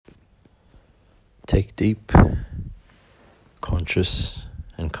Take deep, conscious,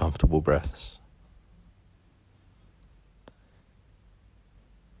 and comfortable breaths.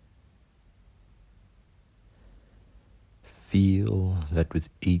 Feel that with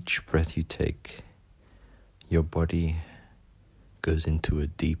each breath you take, your body goes into a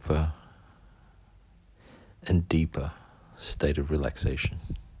deeper and deeper state of relaxation.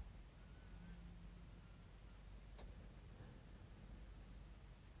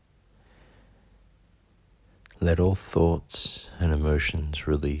 Let all thoughts and emotions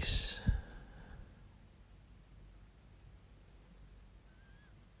release.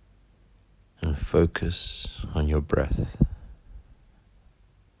 And focus on your breath.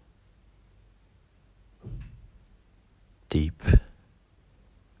 Deep,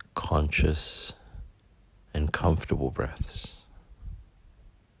 conscious, and comfortable breaths.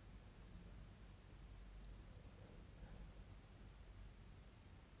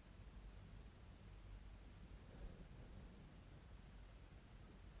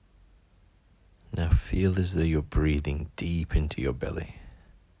 Now feel as though you're breathing deep into your belly.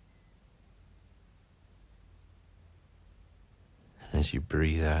 And as you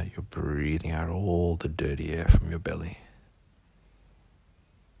breathe out, you're breathing out all the dirty air from your belly.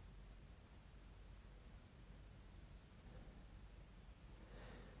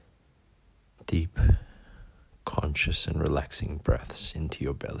 Deep, conscious, and relaxing breaths into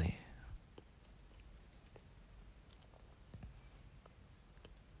your belly.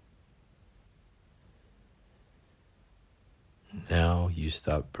 Now you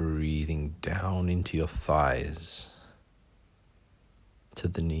start breathing down into your thighs, to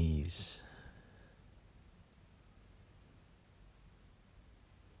the knees.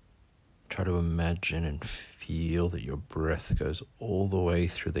 Try to imagine and feel that your breath goes all the way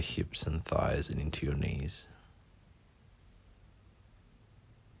through the hips and thighs and into your knees.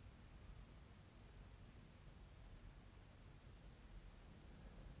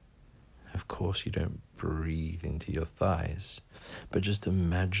 Of course, you don't breathe into your thighs, but just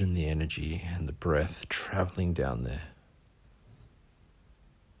imagine the energy and the breath traveling down there.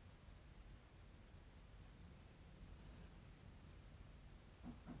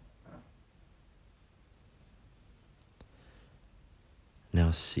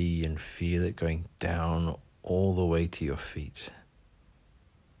 Now see and feel it going down all the way to your feet.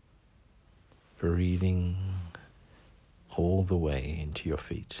 Breathing all the way into your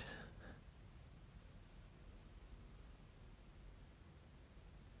feet.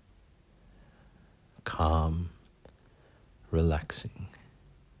 Calm, relaxing,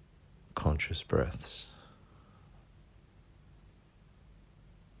 conscious breaths.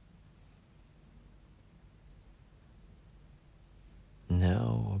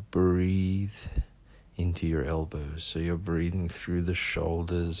 Now breathe into your elbows. So you're breathing through the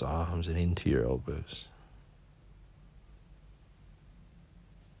shoulders, arms, and into your elbows.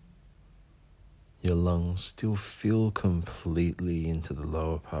 Your lungs still fill completely into the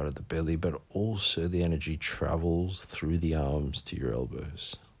lower part of the belly, but also the energy travels through the arms to your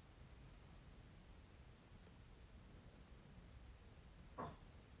elbows.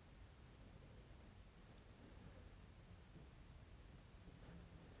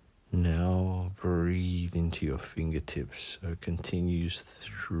 Now breathe into your fingertips, so it continues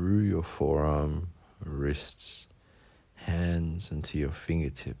through your forearm, wrists, hands, and to your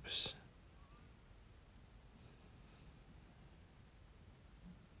fingertips.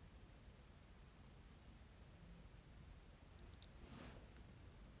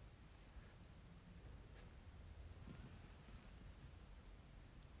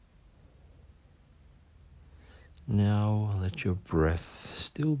 Now let your breath,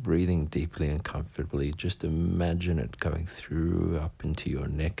 still breathing deeply and comfortably, just imagine it going through up into your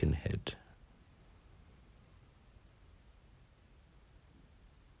neck and head.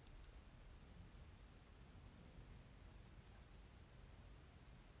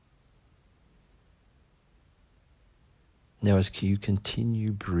 Now as you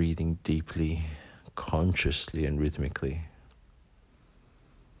continue breathing deeply, consciously and rhythmically,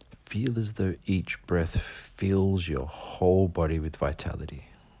 feel as though each breath fills your whole body with vitality.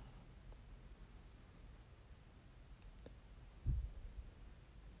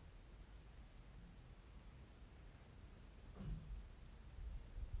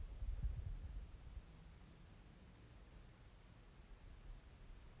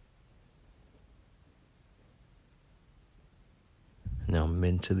 Now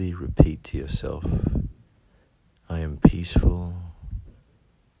mentally repeat to yourself, I am peaceful,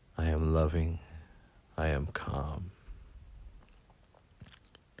 I am loving, I am calm.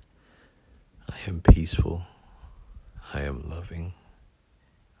 I am peaceful, I am loving,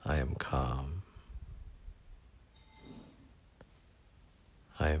 I am calm.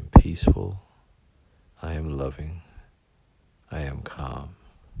 am peaceful. I am loving. I am calm.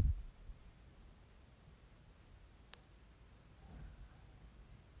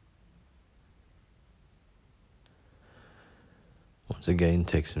 Once again,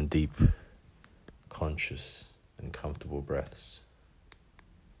 take some deep, conscious, and comfortable breaths.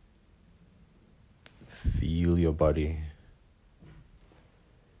 Feel your body.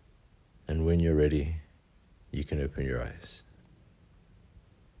 And when you're ready, you can open your eyes.